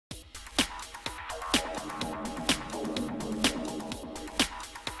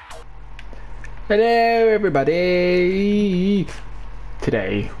Hello everybody!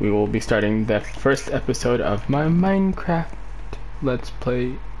 Today we will be starting the first episode of my Minecraft Let's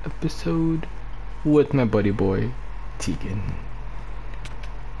Play episode with my buddy boy, Tegan.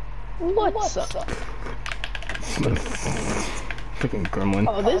 What's up? Freaking gremlin.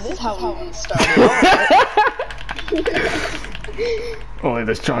 Oh, this is how we started. Only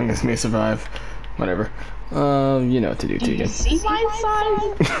the strongest may survive. Whatever. You know what to do, Tegan. See my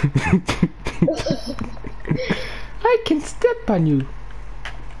size? I can step on you.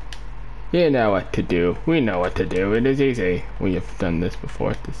 You know what to do. We know what to do. It is easy. We have done this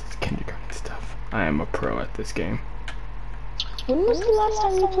before. This is kindergarten stuff. I am a pro at this game. When was the last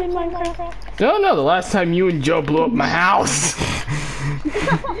time you played Minecraft? No, the last time you and Joe blew up my house.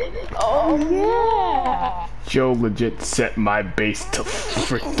 Oh yeah. Joe legit set my base to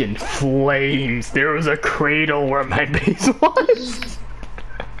freaking flames. There was a cradle where my base was.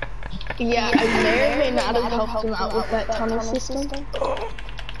 Yeah, I may or may not have helped him out with that tunnel system. Oh,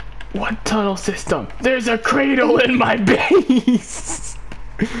 what tunnel system? There's a cradle in my base.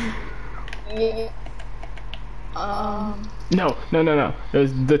 Yeah. No. It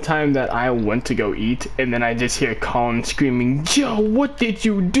was the time that I went to go eat, and then I just hear Colin screaming, "Joe, what did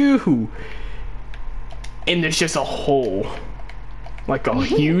you do?" And there's just a hole, like a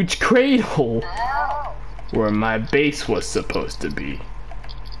huge cradle, where my base was supposed to be.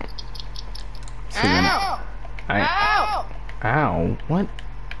 So then Ow! What?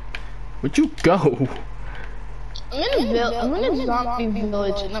 Where'd you go? I'm in a zombie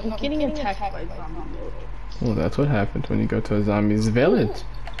village and I'm getting attacked by zombie village. Well, that's what happens when you go to a zombie's village.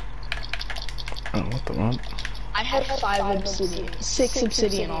 Oh, what the what? I have 6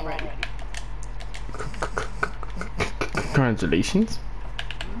 obsidian already. Congratulations.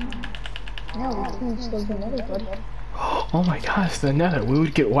 Yeah, we can still do another, buddy. Oh my gosh, the nether, we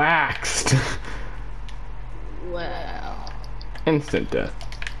would get waxed. Well. Instant death.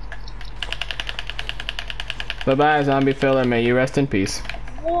 Bye-bye, zombie filler, may you rest in peace.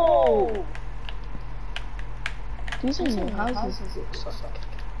 Whoa! These are new houses, it looks like.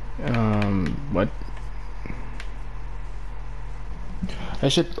 What? I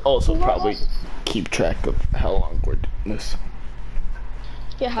should also probably keep track of how long we're doing this.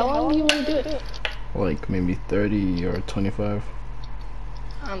 Yeah, how long do you want to do it? Like maybe 30 or 25.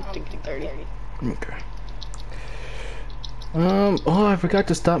 I'm thinking 30. Okay. Oh, I forgot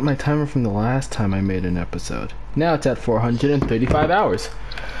to stop my timer from the last time I made an episode. Now it's at 435 hours.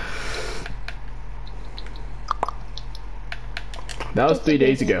 That was 3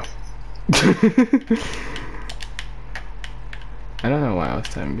 days ago. I don't know why I was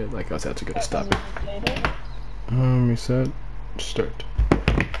timing it like I was actually gonna stop it. Reset. Start.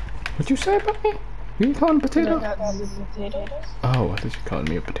 What'd you say about me? You calling a potato? Oh, I thought you calling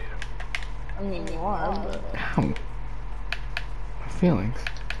me a potato. I mean, you are, but... Ow. My feelings.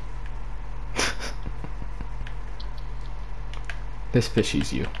 This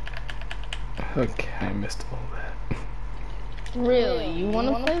fishy's you. Okay, I missed all that. Really? You want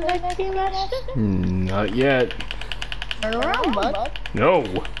to play that game, Ashton? Not yet. Turn around, bud. No!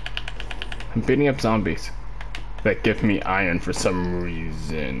 I'm beating up zombies that give me iron for some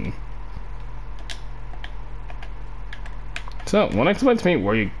reason. So, wanna explain to me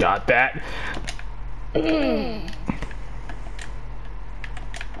where you got that?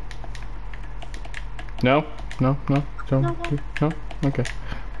 No? Okay.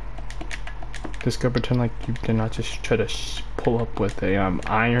 Just go pretend like you did not just try to pull up with a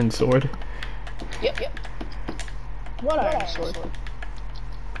iron sword. Yep. What iron sword?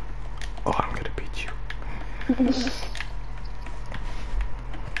 Oh, I'm gonna beat you.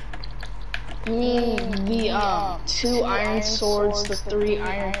 You mean the 2 iron swords, the 3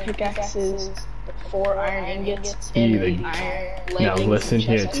 iron pickaxes, the 4 iron ingots, and the iron leggings? Now listen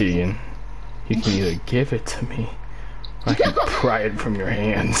here, Tegan. You can either give it to me, or I can pry it from your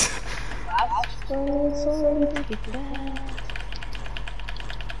hands. Die.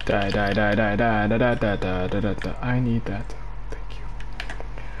 I need that. Thank you.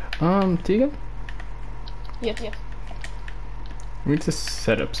 Tegan? Yeah. We need to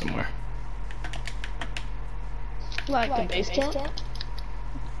set up somewhere. Like a base camp?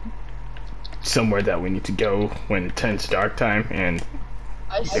 Somewhere that we need to go when it turns dark time, and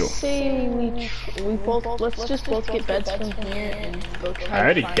I say let's just both get beds from here and go try. I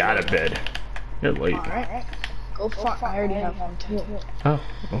already got a bed. You're late. Alright. Go find. I already have one too. Oh,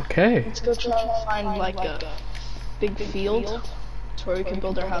 okay. Let's go try and find like a big field to where we can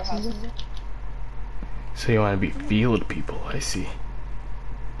build our houses in. So you want to be field people, I see.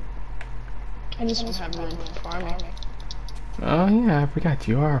 I just don't have room for farming. Oh yeah, I forgot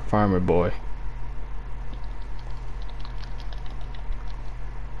you are a farmer boy.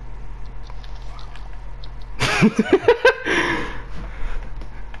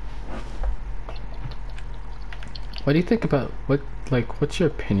 What do you think about what's your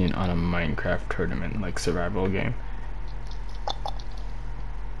opinion on a Minecraft tournament, like survival game?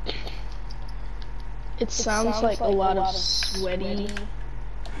 It sounds like a lot of sweaty,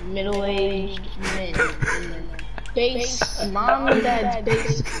 middle-aged men in their mom and dad's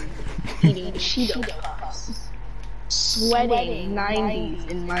basement, eating Cheeto Puffs, sweating 90s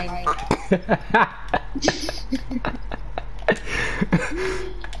in Minecraft.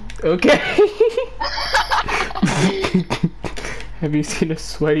 Okay. Have you seen a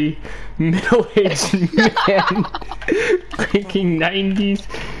sweaty, middle-aged man breaking 90s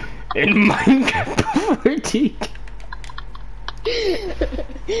in Minecraft before, Teague?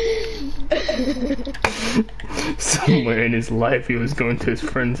 Somewhere in his life, he was going to his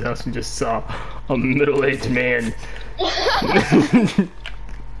friend's house and just saw a middle-aged man.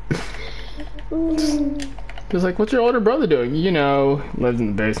 He was like, "What's your older brother doing?" You know, lives in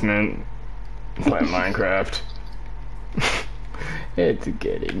the basement, playing Minecraft. It's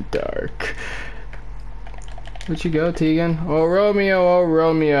getting dark. Where'd you go, Tegan? Oh, Romeo, oh,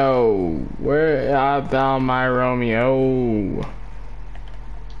 Romeo. Where I found my Romeo.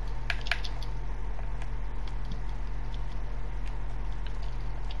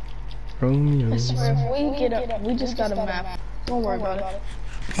 Romeo. I swear, if we get up, we just got a map. Don't worry about it.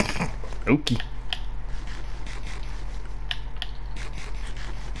 Okay.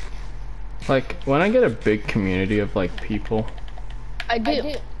 Like, when I get a big community of, like, people. I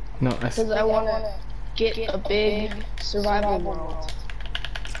do. No, Because I want to get a big survival world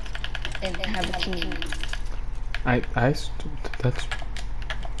and have a community. That's...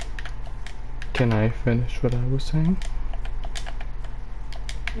 Can I finish what I was saying?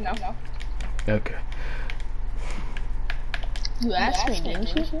 No. Okay. You asked me,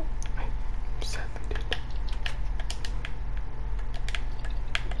 didn't you? I sadly did.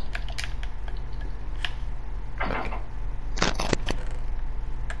 Okay.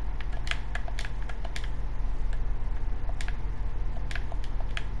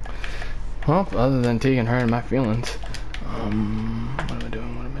 Well, other than Tegan hurting my feelings, what am I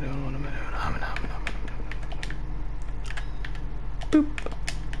doing? What am I doing? What am I doing? Boop.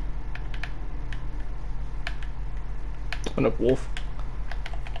 What up, wolf?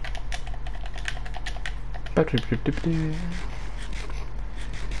 I'm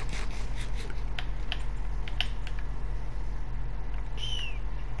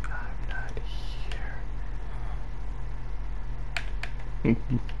not here.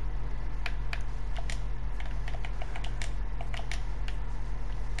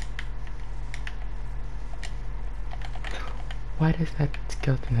 Why does that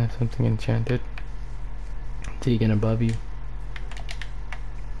skeleton have something enchanted? Tegan above you.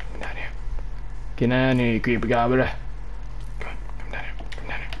 Come down here. Get down here, you creepy gobbler. Come down here. Come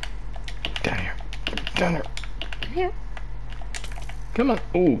down here. Down here. Down here. Come here. Come on.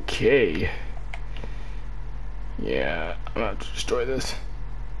 Okay. Yeah, I'm gonna have to destroy this.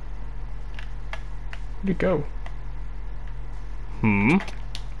 Where'd it go?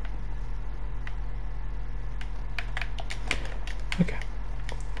 Okay.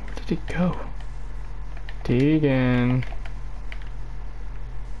 Where did it go? Tegan.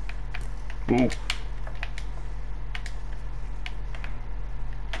 Ooh.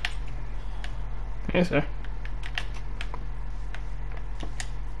 Hey, sir.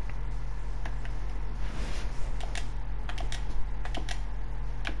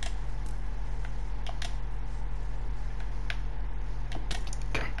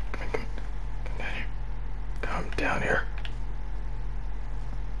 Come down here.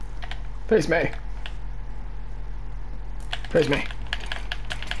 Face me. Face me.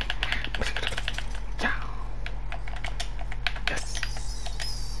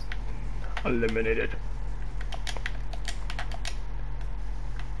 Yes. Eliminated.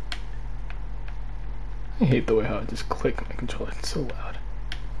 I hate the way how I just click my controller. It's so loud.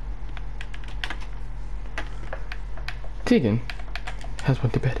 Tegan has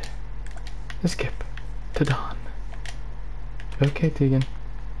went to bed. Let's skip to dawn. Okay, Tegan.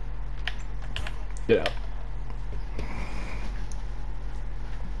 Get out.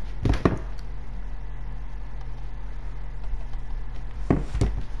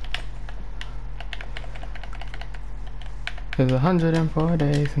 There's 104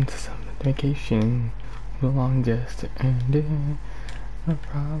 days into summer vacation. So long just to end it. No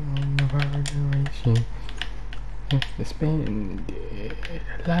problem of our duration. If to spend it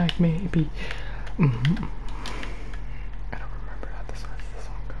like maybe. I don't remember how the rest of the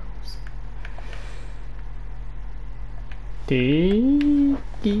song goes.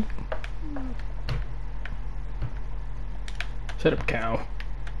 Tiki. Shut up, cow.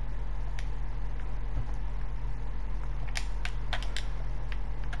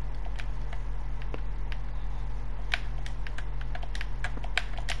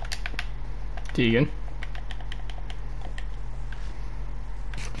 Tegan.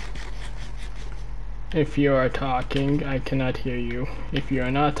 If you are talking, I cannot hear you. If you are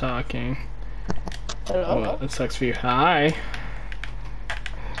not talking, Hello? well, it sucks for you. Hi.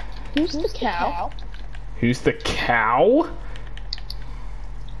 Who's the cow? Who's the cow?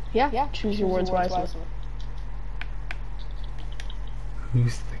 Yeah, choose your words wisely.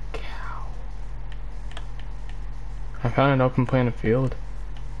 Who's the cow? I found an open plain of field.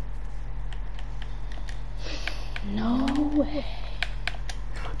 No way.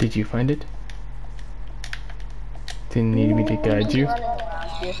 Did you find it? Didn't need me to guide you?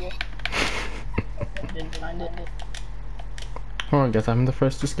 I didn't find it. Well, I guess I'm the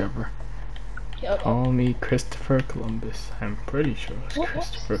first discoverer. Yep. Call me Christopher Columbus. I'm pretty sure it's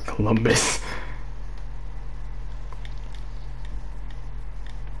Christopher Columbus.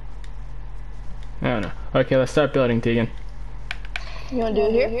 I don't know. Okay, let's start building, Tegan. You wanna do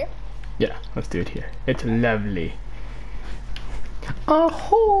it here? Yeah, let's do it here. It's lovely. A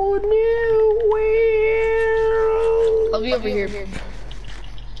whole new world. I'll be over here.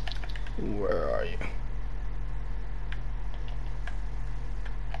 Where are you?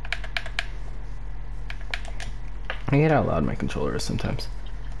 I get how loud my controller is sometimes.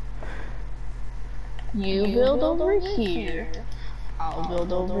 You build over here. I'll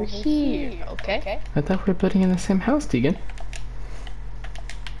build over here. Okay? I thought we were building in the same house, Tegan.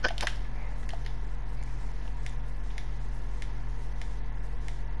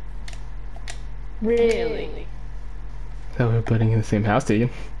 Really? I thought we were building in the same house, Tegan.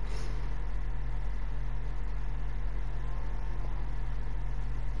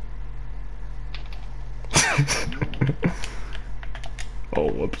 Oh,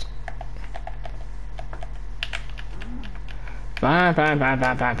 whoops. Fine.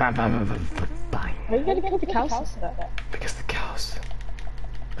 Why you gotta kill the cows like that? Because the cows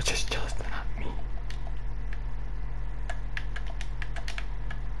are just jealous, they're not me.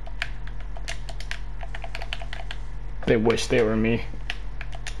 They wish they were me.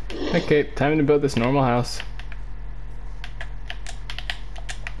 Okay, time to build this normal house.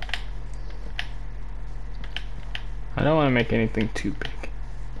 I don't want to make anything too big,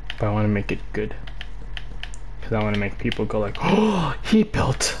 but I want to make it good. Because I want to make people go like, oh, he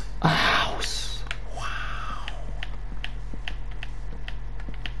built a house. Wow.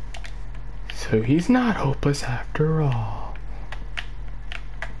 So he's not hopeless after all.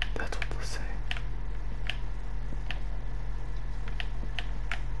 That's what they'll say.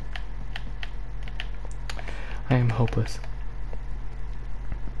 I am hopeless.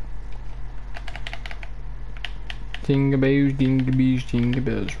 Jingle bells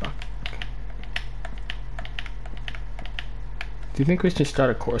rock. Do you think we should start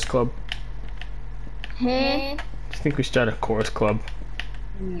a chorus club? Hmm? Do you think we should start a chorus club?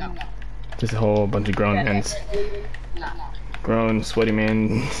 No. Just a whole bunch of grown men. No. Grown, sweaty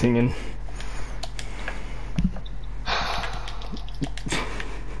men singing.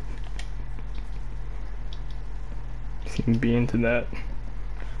 Seem to be into that.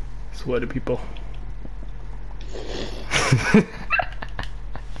 Sweaty people.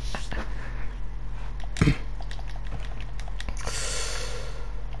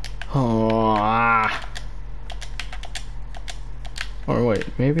 Oh, ah. Or wait,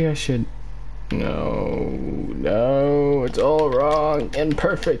 maybe I should. No, it's all wrong.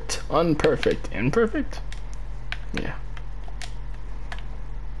 Imperfect, unperfect, imperfect. Yeah.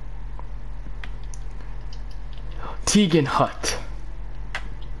 Tegan Hut.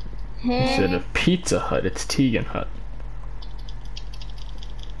 Instead of Pizza Hut, it's Tegan Hut.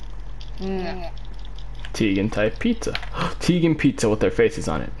 No. Tegan type pizza. Tegan pizza with their faces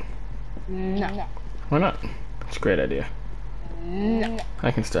on it. No. Why not? It's a great idea. No.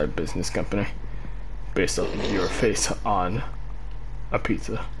 I can start a business company based off of your face on a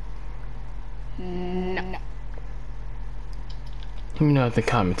pizza. No. Let me know in the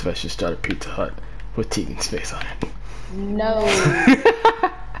comments if I should start a Pizza Hut with Tegan's face on it. No.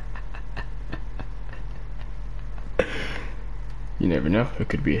 You never know, it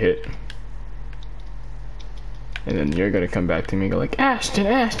could be a hit. And then you're gonna come back to me and go like,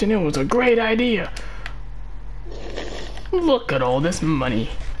 Ashton, it was a great idea. Look at all this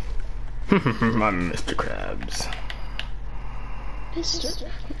money. I'm Mr. Krabs.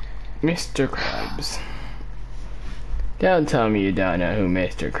 Mr. Krabs. Don't tell me you don't know who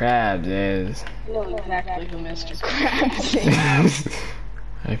Mr. Krabs is. I know exactly who Mr. Krabs is.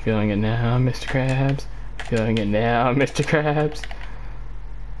 Are you feeling it now, Mr. Krabs? feeling it now, Mr. Krabs?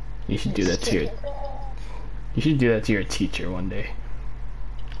 You should do that to your. You should do that to your teacher one day.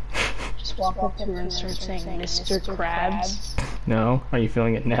 Just walk up to her and start saying, Mr. Krabs. No? Are you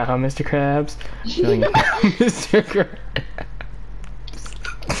feeling it now, Mr. Krabs? Feeling it now, Mr. Krabs?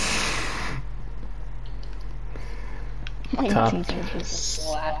 My Top. teacher just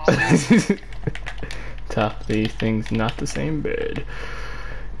slaps me. Top these things, not the same bed.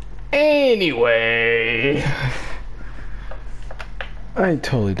 Anyway. I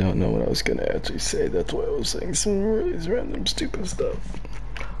totally don't know what I was gonna actually say. That's why I was saying some really random stupid stuff.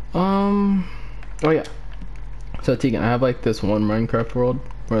 Oh yeah. So Tegan, I have like this one Minecraft world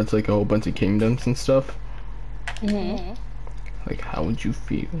where it's like a whole bunch of kingdoms and stuff. Mm-hmm. Like, how would you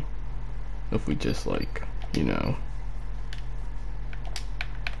feel if we just like, you know,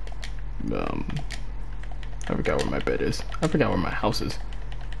 I forgot where my bed is. I forgot where my house is.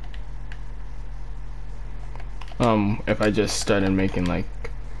 If I just started making like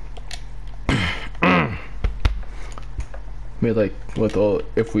made like with all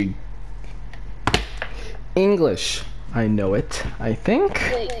if we English. I know it, I think.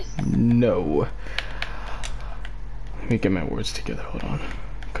 No. Let me get my words together, hold on.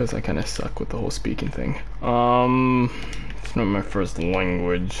 Cause I kinda suck with the whole speaking thing. It's not my first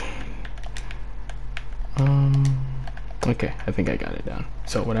language. Okay, I think I got it down.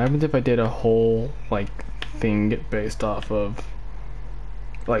 So what happens if I did a whole like thing based off of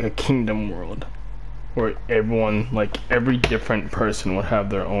like a kingdom world where everyone, like every different person would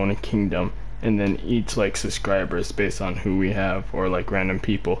have their own kingdom, and then each like subscribers based on who we have or like random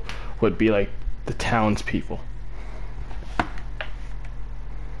people would be like the townspeople.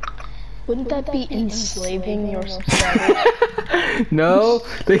 Wouldn't that be enslaving your subscribers? No,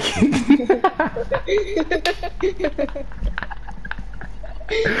 they can.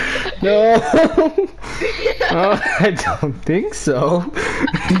 No, I don't think so.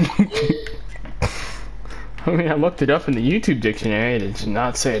 I mean, I looked it up in the YouTube dictionary. It did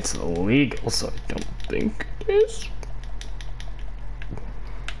not say it's illegal, so I don't think it is.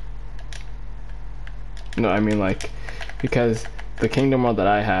 No, I mean like, because the kingdom world that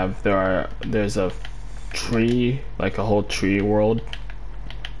I have, there's a tree, like a whole tree world,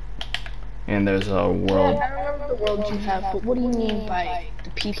 and there's a world. Yeah, I remember the world you have, but what do you mean by the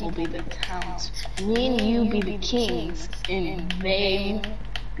people be the towns? Me and you be the kings, and they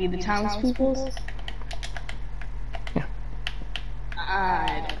be the townspeople? Yeah.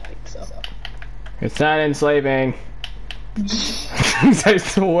 I don't think so. It's not enslaving. I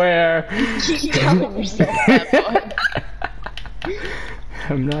swear. Keep telling yourself that, bud.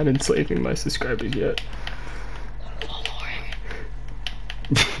 I'm not enslaving my subscribers yet.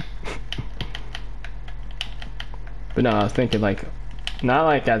 But no, I was thinking like, not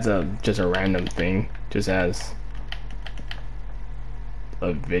like as just a random thing, just as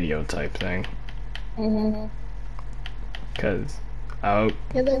a video type thing. Mm-hmm.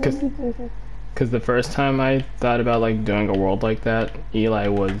 Cause the first time I thought about like doing a world like that, Eli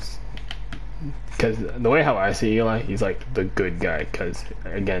was, cause the way how I see Eli, he's like the good guy. Cause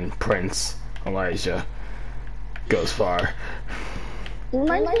again, Prince Elijah goes far. It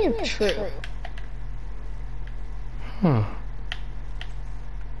reminds me of True. Huh.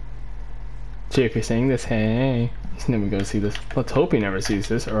 So if you're saying this, hey, he's never gonna see this. Let's hope he never sees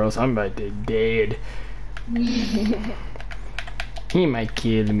this, or else I'm about to dead. He might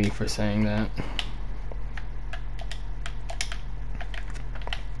kill me for saying that.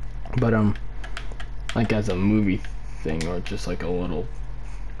 But like as a movie thing, or just like a little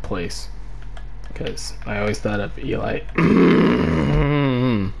place, because I always thought of Eli.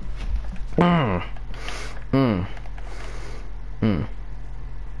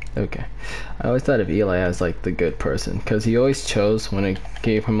 Okay. I always thought of Eli as like the good person, because he always chose, when it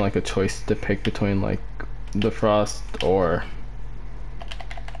gave him like a choice to pick between like the frost or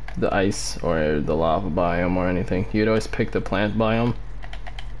the ice or the lava biome or anything, you'd always pick the plant biome.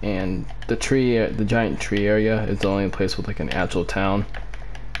 And the giant tree area is the only place with like an actual town,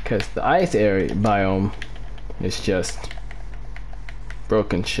 because the ice area biome is just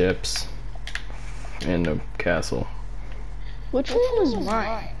broken ships and a castle. Which one was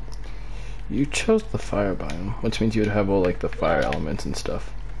mine? You chose the fire biome, which means you'd have all like the fire elements and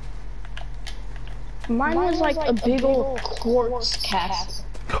stuff. Mine was like a big old quartz castle.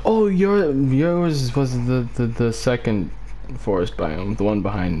 Oh, yours was the second forest biome, the one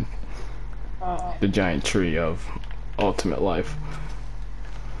behind the giant tree of ultimate life.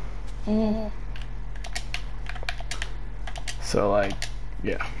 Mm. So like,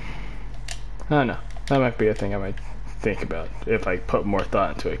 yeah. I don't know. That might be a thing I might think about if I put more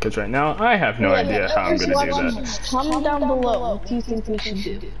thought into it. Because right now, I have no idea how I'm gonna do that. Comment down below. What do you think we should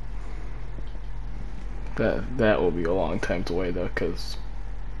do? That will be a long time away though, because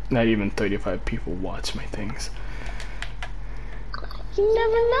not even 35 people watch my things. You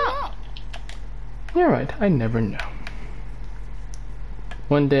never know. You're right. I never know.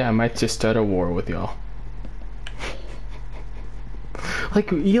 One day I might just start a war with y'all.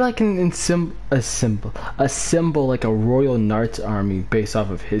 Like Eli can assemble like a Royal Knights army based off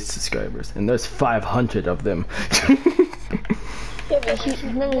of his subscribers, and there's 500 of them. Yeah, but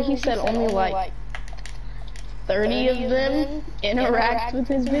remember he said only like 30 of them interact with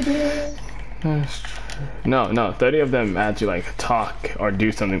his videos. No, 30 of them actually like talk or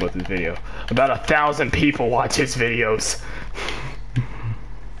do something with his video. About 1,000 people watch his videos.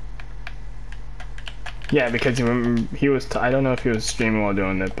 Yeah, because he was, I don't know if he was streaming while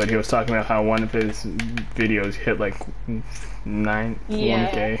doing it, but he was talking about how one of his videos hit like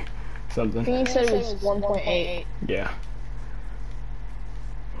 1K something. I think he said it was 1.8. Yeah.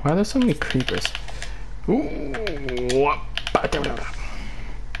 Why are there so many creepers? Ooh,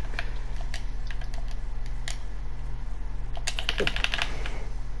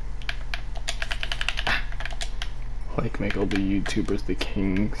 like make all the YouTubers the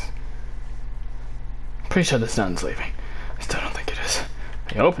kings. Pretty sure the sun's leaving. I still don't think it is.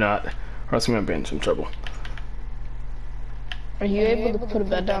 I hope not, or else I'm gonna be in some trouble. Are you able to put a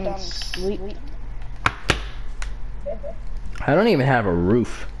bed down and sleep? I don't even have a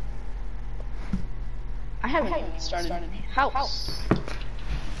roof. I haven't even started a house.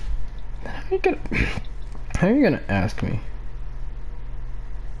 How are you gonna ask me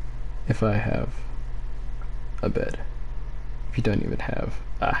if I have a bed if you don't even have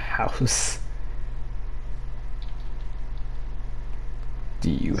a house? Do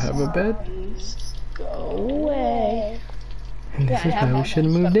you have a bed? Go away. And this is why we should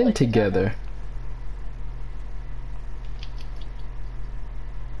have moved in together.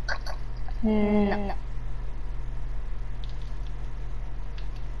 No.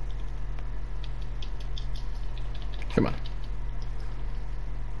 Come on.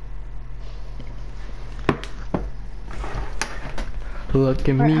 Look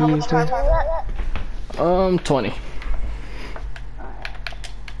at me. How much time are we at? 20.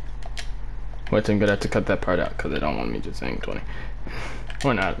 Which I'm gonna have to cut that part out because they don't want me just saying 20.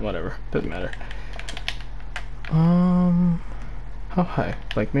 Or not, whatever. Doesn't matter. How high?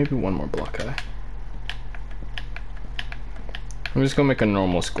 Like maybe one more block high. I'm just gonna make a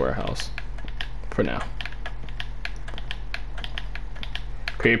normal square house. For now.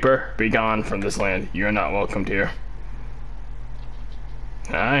 Creeper, be gone from this land. You're not welcomed here.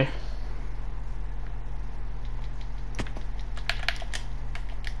 Aye.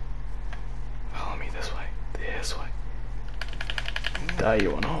 Follow me this way. This way. Die,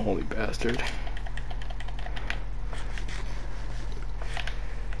 you unholy bastard.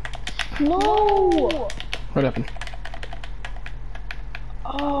 No! What happened?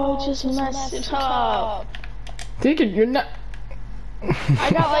 Oh, I just messed it up. Take it, you're not.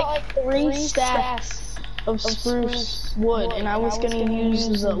 I got like 3 stacks of spruce wood, and I was gonna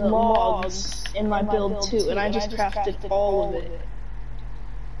use the logs in my build too, and I just crafted all of it.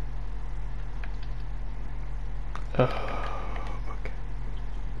 Oh, okay.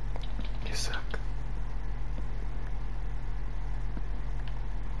 You suck.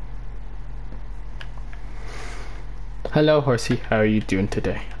 Hello, horsey. How are you doing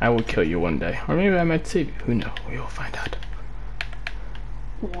today? I will kill you one day, or maybe I might save you. Who knows? We will find out.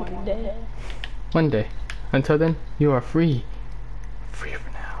 One day. One day. Until then, you are free. Free for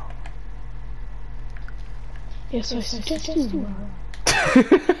now. Yes, I suggest you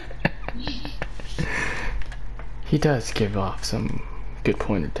He does give off some good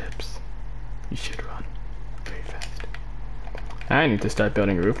pointer tips. You should run very fast. I need to start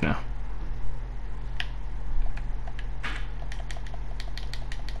building a roof now.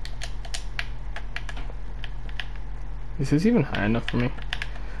 Is this even high enough for me?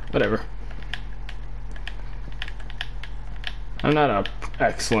 Whatever. I'm not an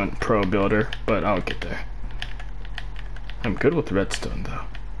excellent pro builder, but I'll get there. I'm good with redstone though.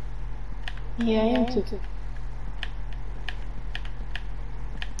 Yeah, I am too.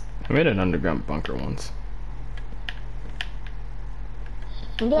 I made an underground bunker once.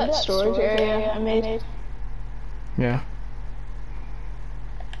 Remember that storage area I made? Yeah.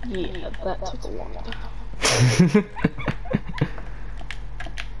 Yeah, that took a long time.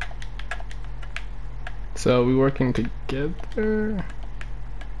 So we working together?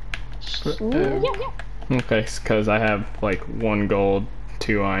 Yeah. Okay, because I have like 1 gold,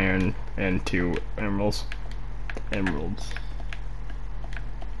 2 iron, and 2 emeralds. emeralds.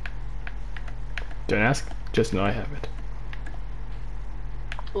 Don't ask, just know I have it.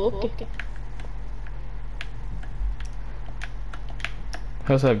 Okay.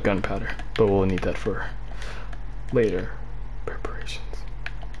 I also have gunpowder, but we'll need that for later preparations.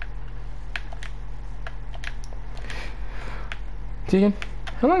 Deegan,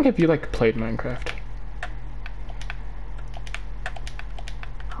 how long have you played Minecraft?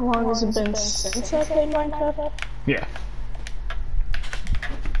 How long has it been since I played Minecraft? Yeah.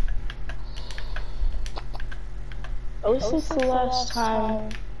 Oh, since the last time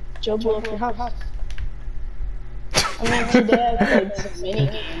Joe blew up your house. I mean, today I played some mini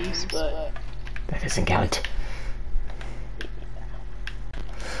games, but That doesn't count.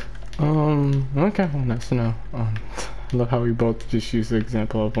 Okay, well, nice to know. I love how we both just used the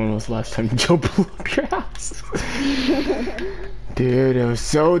example of when was the last time Joe blew up your house. Dude, it was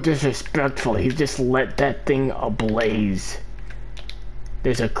so disrespectful. He just let that thing ablaze.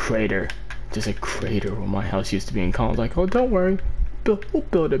 There's a crater. There's a crater where my house used to be in Colin's like, oh, don't worry. We'll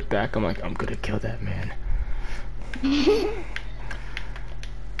build it back. I'm like, I'm gonna kill that man.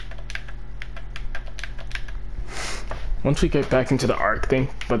 Once we get back into the arc thing,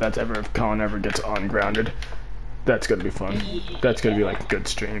 but that's ever if Colin ever gets ungrounded, that's gonna be fun. That's gonna be like good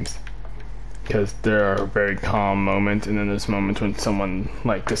streams. Because there are very calm moments, and then there's moments when someone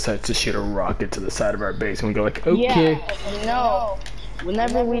decides to shoot a rocket to the side of our base, and we go like, okay. Yeah, you know,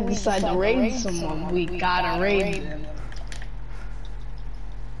 whenever we decide to raid someone, we gotta raid them.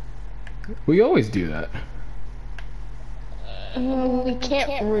 We always do that. We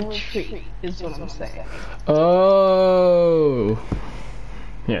can't retreat, is what I'm saying. Oh.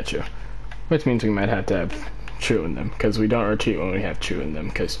 Yeah, true. Which means we might have to have true in them, because we don't retreat when we have true in them,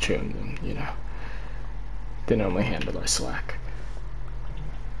 because true in them, you know, they normally handle our slack.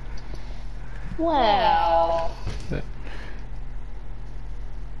 Well.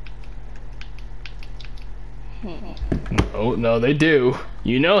 Oh, no, they do.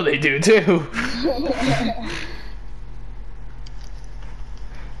 You know they do, too.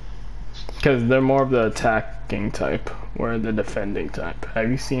 Because they're more of the attacking type, we're the defending type.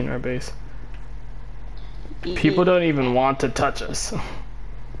 Have you seen our base? People don't even want to touch us.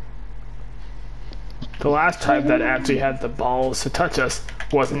 The last tribe that actually had the balls to touch us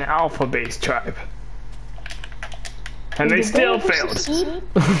was an alpha-based tribe. And they still failed.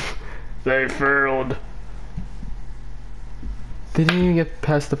 They failed. They didn't even get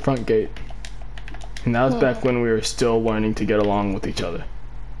past the front gate. And that was back when we were still learning to get along with each other.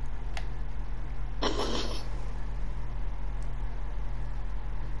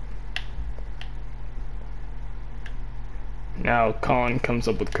 Now Colin comes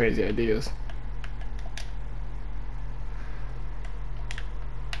up with crazy ideas.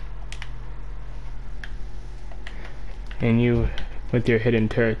 And you with your hidden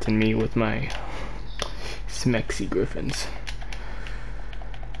turrets and me with my smexy griffins.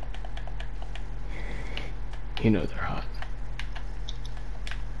 You know they're hot.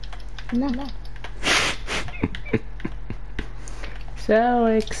 No. So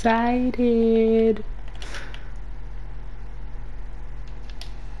excited.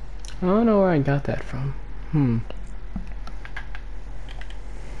 I don't know where I got that from.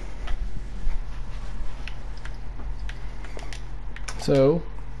 So,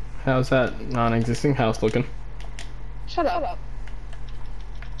 how's that non-existing house looking? Shut up.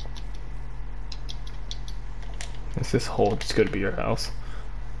 Is this hole just gonna be your house?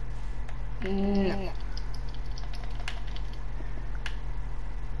 No.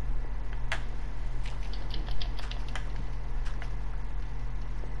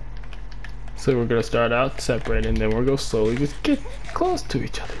 So we're gonna start out separate and then we're gonna slowly just get close to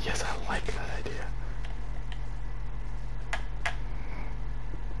each other. Yes, I like that idea.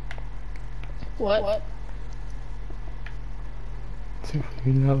 What? So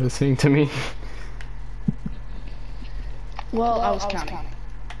you're not listening to me? Well, I was counting.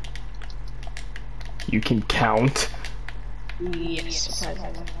 You can count? Yes,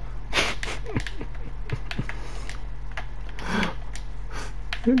 surprisingly.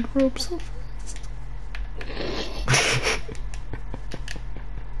 It grew up so fast.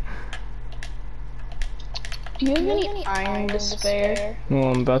 Do you have any iron to spare? Well,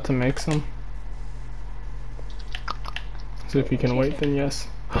 I'm about to make some. So if you can wait, then yes.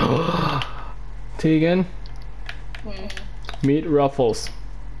 Tegan? Meet Ruffles.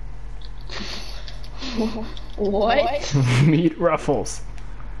 What? Meet Ruffles.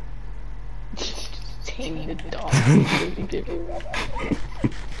 Tame the dog.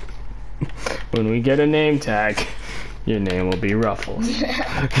 When we get a name tag, your name will be Ruffles.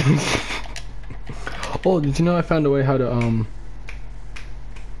 Oh, did you know I found a way how to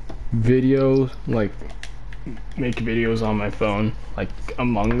video, like make videos on my phone, like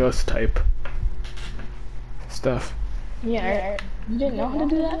Among Us type stuff? Yeah, you didn't know how to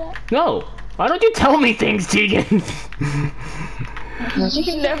do that? No, why don't you tell me things, Tegan?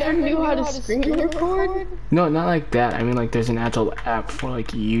 You never knew how to screen record? No, not like that. I mean, like, there's an actual app for like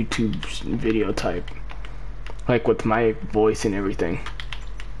YouTube video type, like with my voice and everything.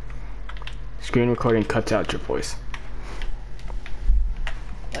 Screen recording cuts out your voice.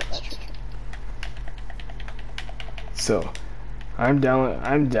 That's true. So, I'm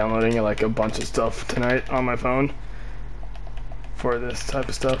downloading like a bunch of stuff tonight on my phone for this type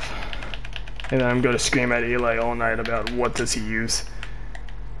of stuff, and then I'm going to scream at Eli all night about what does he use.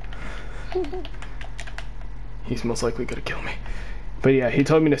 He's most likely gonna kill me. But yeah, he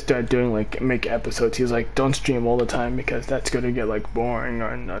told me to start doing like make episodes. He's like, don't stream all the time because that's gonna get like boring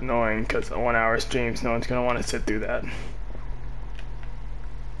or annoying. Because 1 hour streams, no one's gonna want to sit through that.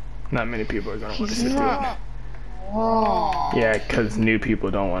 Not many people are gonna want to sit through it. Yeah, because new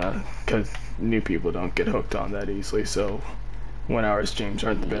people don't wanna. Because new people don't get hooked on that easily. So 1 hour streams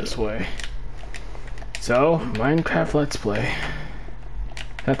aren't the best way. So Minecraft Let's Play.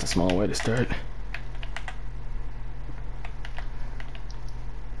 That's a small way to start.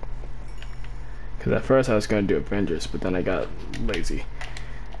 Because at first I was going to do Avengers, but then I got lazy.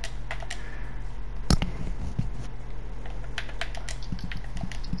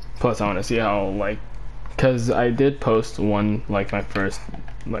 Plus I want to see how, like, because I did post one, like my first,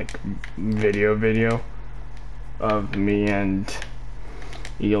 like, video of me and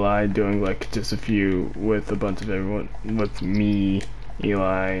Eli doing, like, just a few with a bunch of everyone, with me,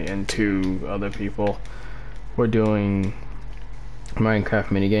 Eli, and 2 other people. We're doing Minecraft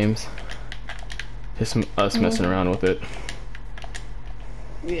minigames. Just us messing around with it.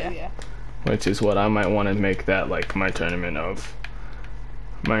 Yeah. Which is what I might want to make that like my tournament of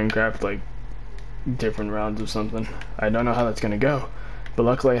Minecraft, like different rounds of something. I don't know how that's gonna go, but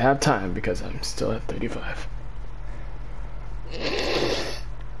luckily I have time because I'm still at 35.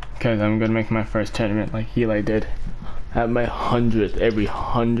 Because I'm gonna make my first tournament like Eli did at my 100th, every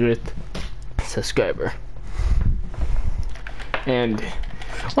 100th subscriber. And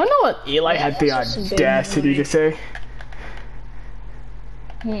I know what Eli had the audacity to say.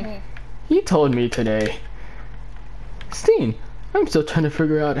 He told me today, Steen, I'm still trying to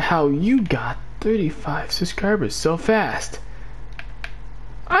figure out how you got 35 subscribers so fast.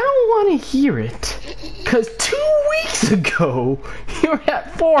 I don't want to hear it, because 2 weeks ago, you were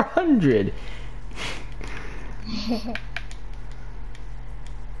at 400.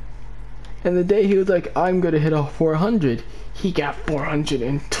 And the day he was like, I'm going to hit off 400, he got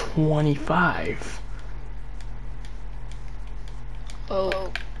 425.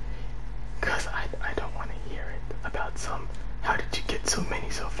 Oh. Because I don't want to hear it about how did you get so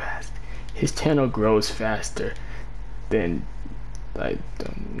many so fast? His channel grows faster than, I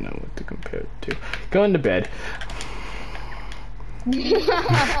don't know what to compare it to. Going to bed.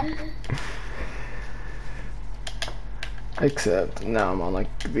 Except now I'm on like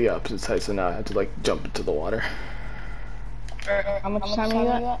the opposite side, so now I have to like jump into the water. How much time you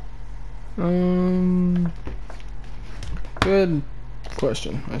got? Good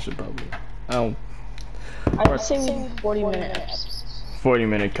question. I should probably. I'd say 40 minutes. 40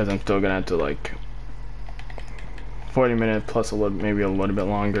 minutes, because I'm still gonna have to like. 40 minutes plus a little, maybe a little bit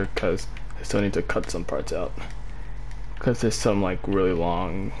longer, because I still need to cut some parts out. Because there's some like really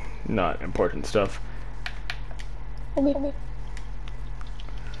long, not important stuff. Okay.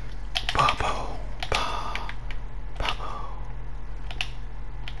 Papa.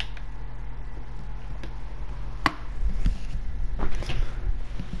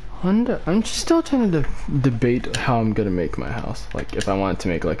 I'm just still trying to debate how I'm gonna make my house. Like, if I wanted to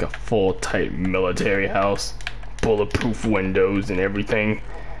make like a full tight military house, bulletproof windows and everything.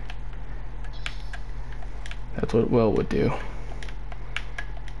 That's what Will would do.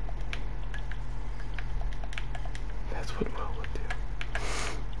 That's what Will would do.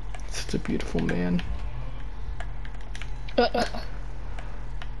 Such a beautiful man.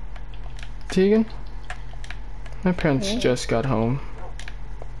 Tegan, my parents just got home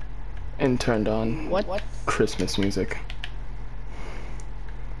and turned on What? Christmas music.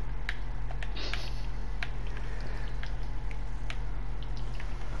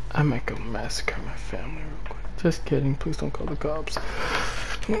 I might go massacre my family real quick. Just kidding, please don't call the cops.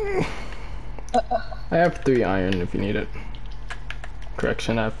 I have 3 iron if you need it.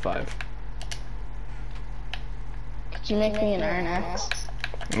 Correction, I have 5. Could you make me an iron axe?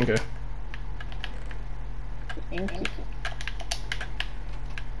 Okay. Thank you.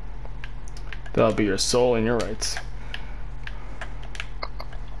 That'll be your soul and your rights.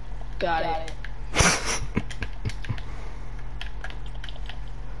 Got it.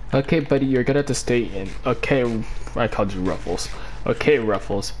 Okay, buddy, you're gonna have to stay in. Okay, I called you Ruffles. Okay,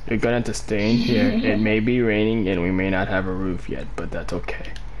 Ruffles, you're gonna have to stay in here. It may be raining and we may not have a roof yet, but that's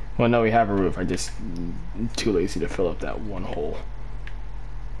okay. Well, no, we have a roof. I just too lazy to fill up that one hole.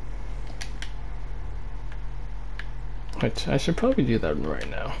 Which I should probably do that right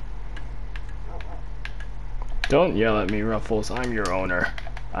now. Don't yell at me, Ruffles. I'm your owner.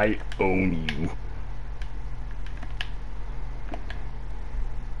 I own you.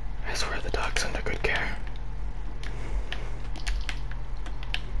 I swear the dog's under good care.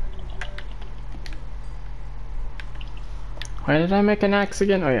 Why did I make an axe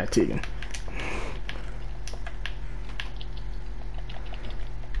again? Oh yeah, Tegan.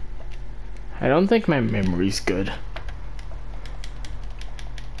 I don't think my memory's good.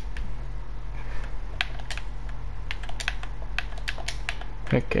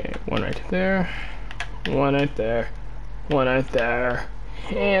 Okay, one right there, one right there, one right there,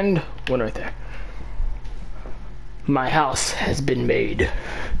 and one right there. My house has been made.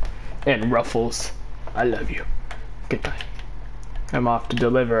 And Ruffles, I love you. Goodbye. I'm off to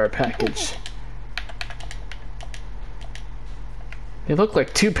deliver a package. They look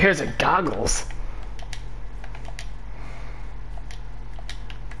like two pairs of goggles.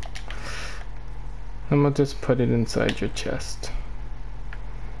 I'm gonna just put it inside your chest.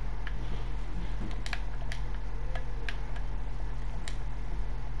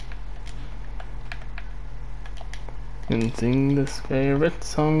 And sing this favorite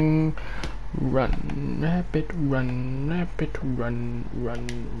song. Run, rabbit, run, run,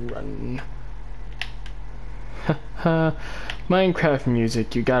 run. Haha, Minecraft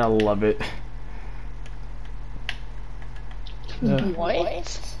music, you gotta love it.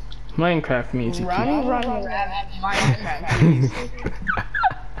 What? Minecraft music. Run, rabbit, Minecraft music.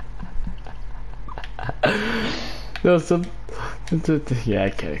 No, yeah, I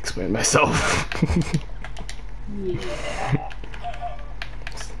can't explain myself. Yeah.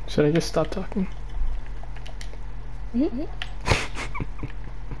 Should I just stop talking? Mm-hmm.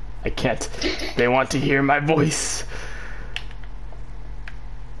 I can't. They want to hear my voice.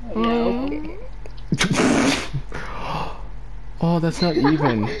 Okay. Oh, that's not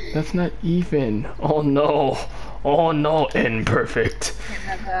even. That's not even. Oh no. Oh no, imperfect.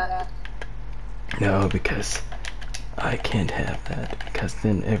 No, because I can't have that. Because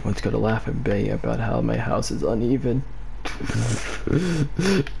then everyone's gonna laugh at me about how my house is uneven.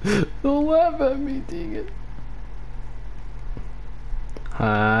 Don't laugh at me, dang it.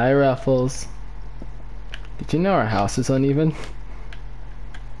 Hi, Ruffles. Did you know our house is uneven?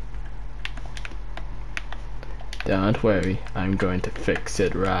 Don't worry, I'm going to fix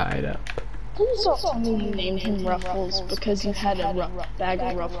it right up. Please don't tell me you named him Ruffles because you had a bag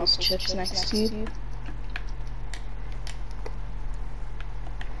of Ruffles chips next to you.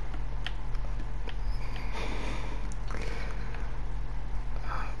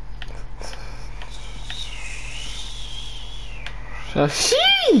 A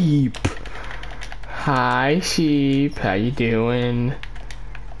sheep! Hi, sheep. How you doing?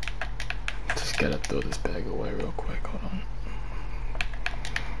 Just gotta throw this bag away real quick. Hold on.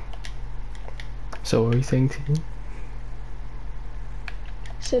 So what were you saying to me?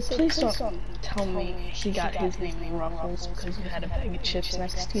 So please don't tell me he got his name in Ruffles because you had a bag of chips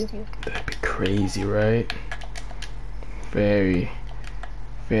next to you. That'd be crazy, right? Very,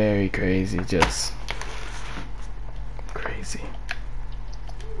 very crazy. Just crazy.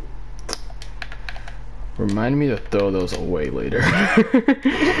 Remind me to throw those away later.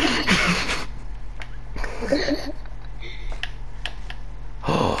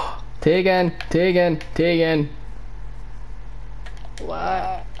 Oh, Tegan.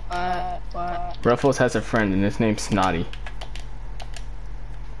 What? Ruffles has a friend and his name's Snotty.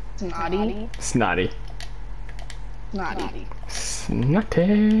 Snotty? Snotty. Snotty.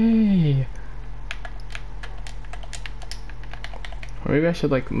 Snotty. Or maybe I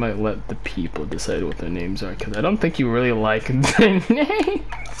should might let the people decide what their names are, because I don't think you really like their names.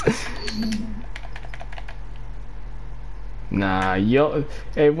 Nah,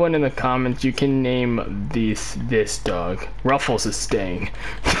 everyone in the comments, you can name this dog. Ruffles is staying.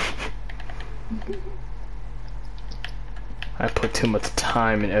 I put too much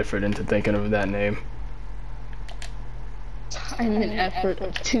time and effort into thinking of that name. Time and effort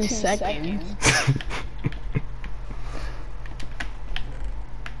of 2 seconds.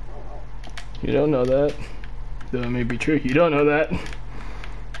 You don't know that. Though it may be true, you don't know that.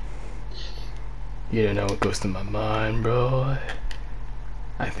 You don't know what goes through my mind, bro.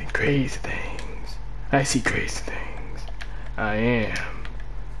 I think crazy things. I see crazy things. I am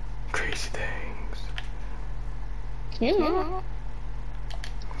crazy things. Yeah.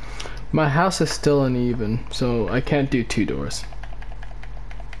 My house is still uneven, so I can't do 2 doors.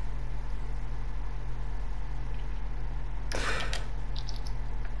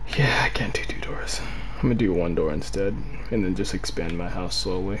 Yeah, I can't do 2 doors. I'm gonna do 1 door instead, and then just expand my house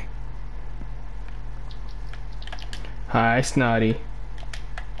slowly. Hi, Snotty.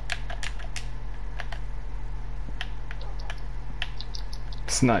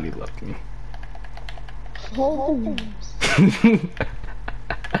 Snotty left me. Oh.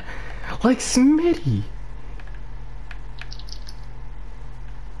 Like Smitty.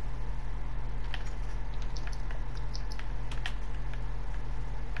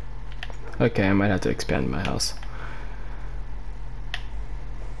 Okay, I might have to expand my house.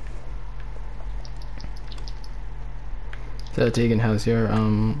 So Tegan, how's your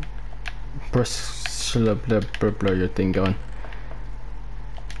your thing going?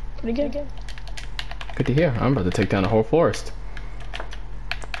 Pretty good. Good to hear. I'm about to take down a whole forest.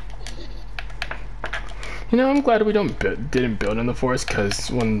 You know, I'm glad we didn't build in the forest,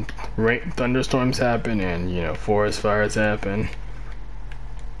 because when thunderstorms happen and, you know, forest fires happen.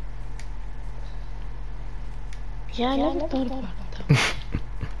 Yeah, I never thought about it though.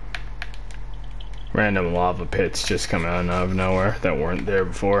 Random lava pits just come out of nowhere that weren't there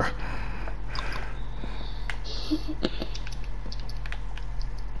before.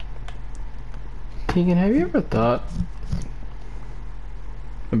 Tegan, have you ever thought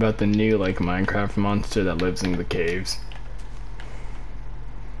about the new, like, Minecraft monster that lives in the caves?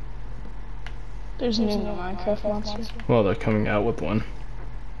 There's a new Minecraft monster. Well, they're coming out with one.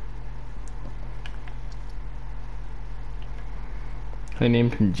 I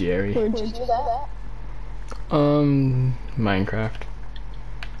named him Jerry. Where'd you do that? Minecraft.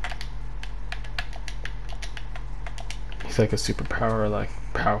 He's like a superpower, like,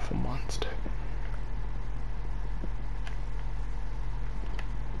 powerful monster.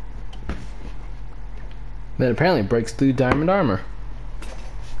 That apparently breaks through diamond armor.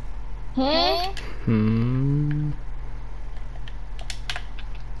 Hmm.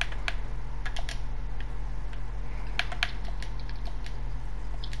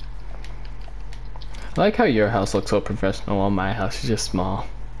 I like how your house looks so professional while my house is just small.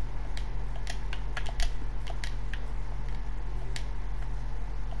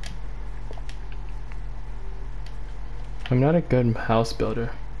 I'm not a good house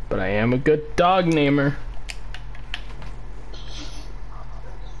builder, but I am a good dog namer.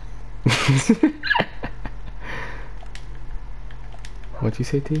 What'd you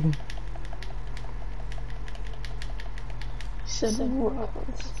say, Tegan? Said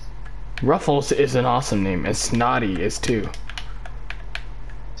Ruffles. Ruffles is an awesome name, and Snotty is too.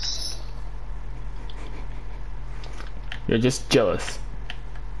 You're just jealous.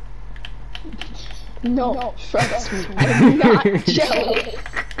 No, trust me, I'm not jealous.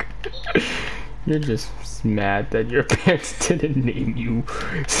 You're just mad that your parents didn't name you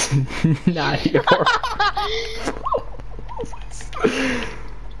Snotty or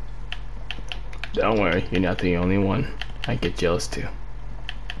Don't worry, you're not the only one. I get jealous too.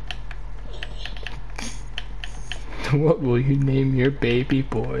 What will you name your baby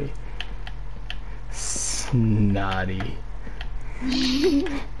boy? Snotty.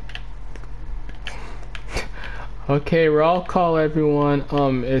 Okay, roll call everyone.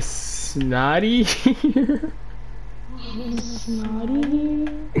 Is Snotty here? Snotty?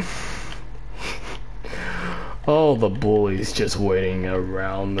 Oh, the bully's just waiting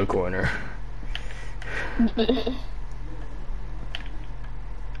around the corner.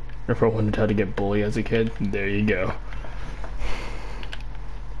 Ever wondered how to get bullied as a kid? There you go.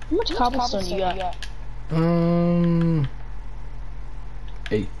 How much cobblestone you got?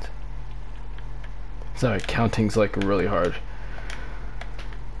 8. Sorry, counting's like really hard.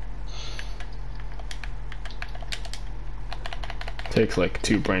 Takes like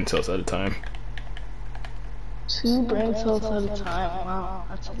 2 brain cells at a time. 2 brain cells at a time. Wow,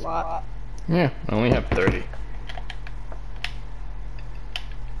 that's a lot. Yeah, I only have 30.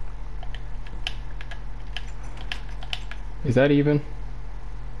 Is that even?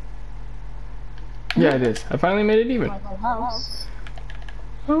 Yeah, it is. I finally made it even. House.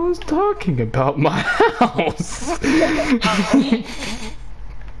 I was talking about my house.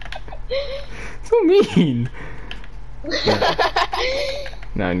 So mean. Yeah.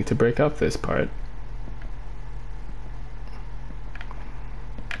 Now I need to break up this part.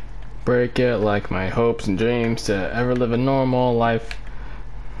 Break it like my hopes and dreams to ever live a normal life.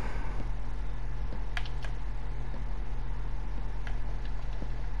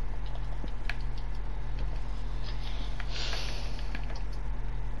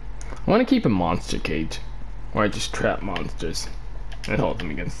 want to keep a monster cage, where I just trap monsters and hold them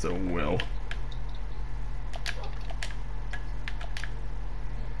against their will.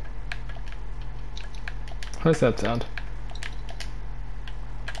 How does that sound?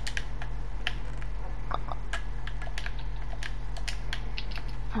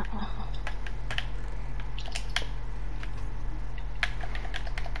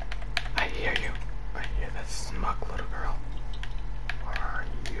 I hear you. I hear that smug little girl. Where are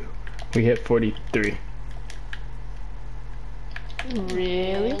you? We hit 43.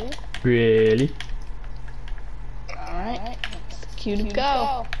 Really? Really? Alright. Cue to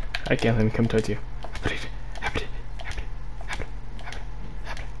go. I can't let me come towards you.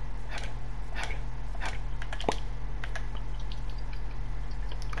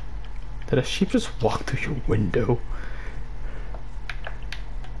 Did a sheep just walk through your window?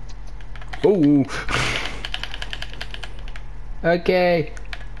 Oh! Okay,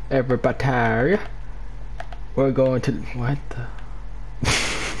 everybody. We're going to... What the...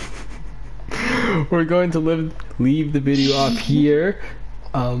 We're going to leave the video off here.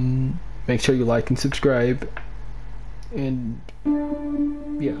 Make sure you like and subscribe. And...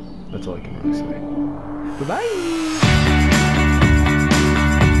 yeah, that's all I can really say. Bye-bye!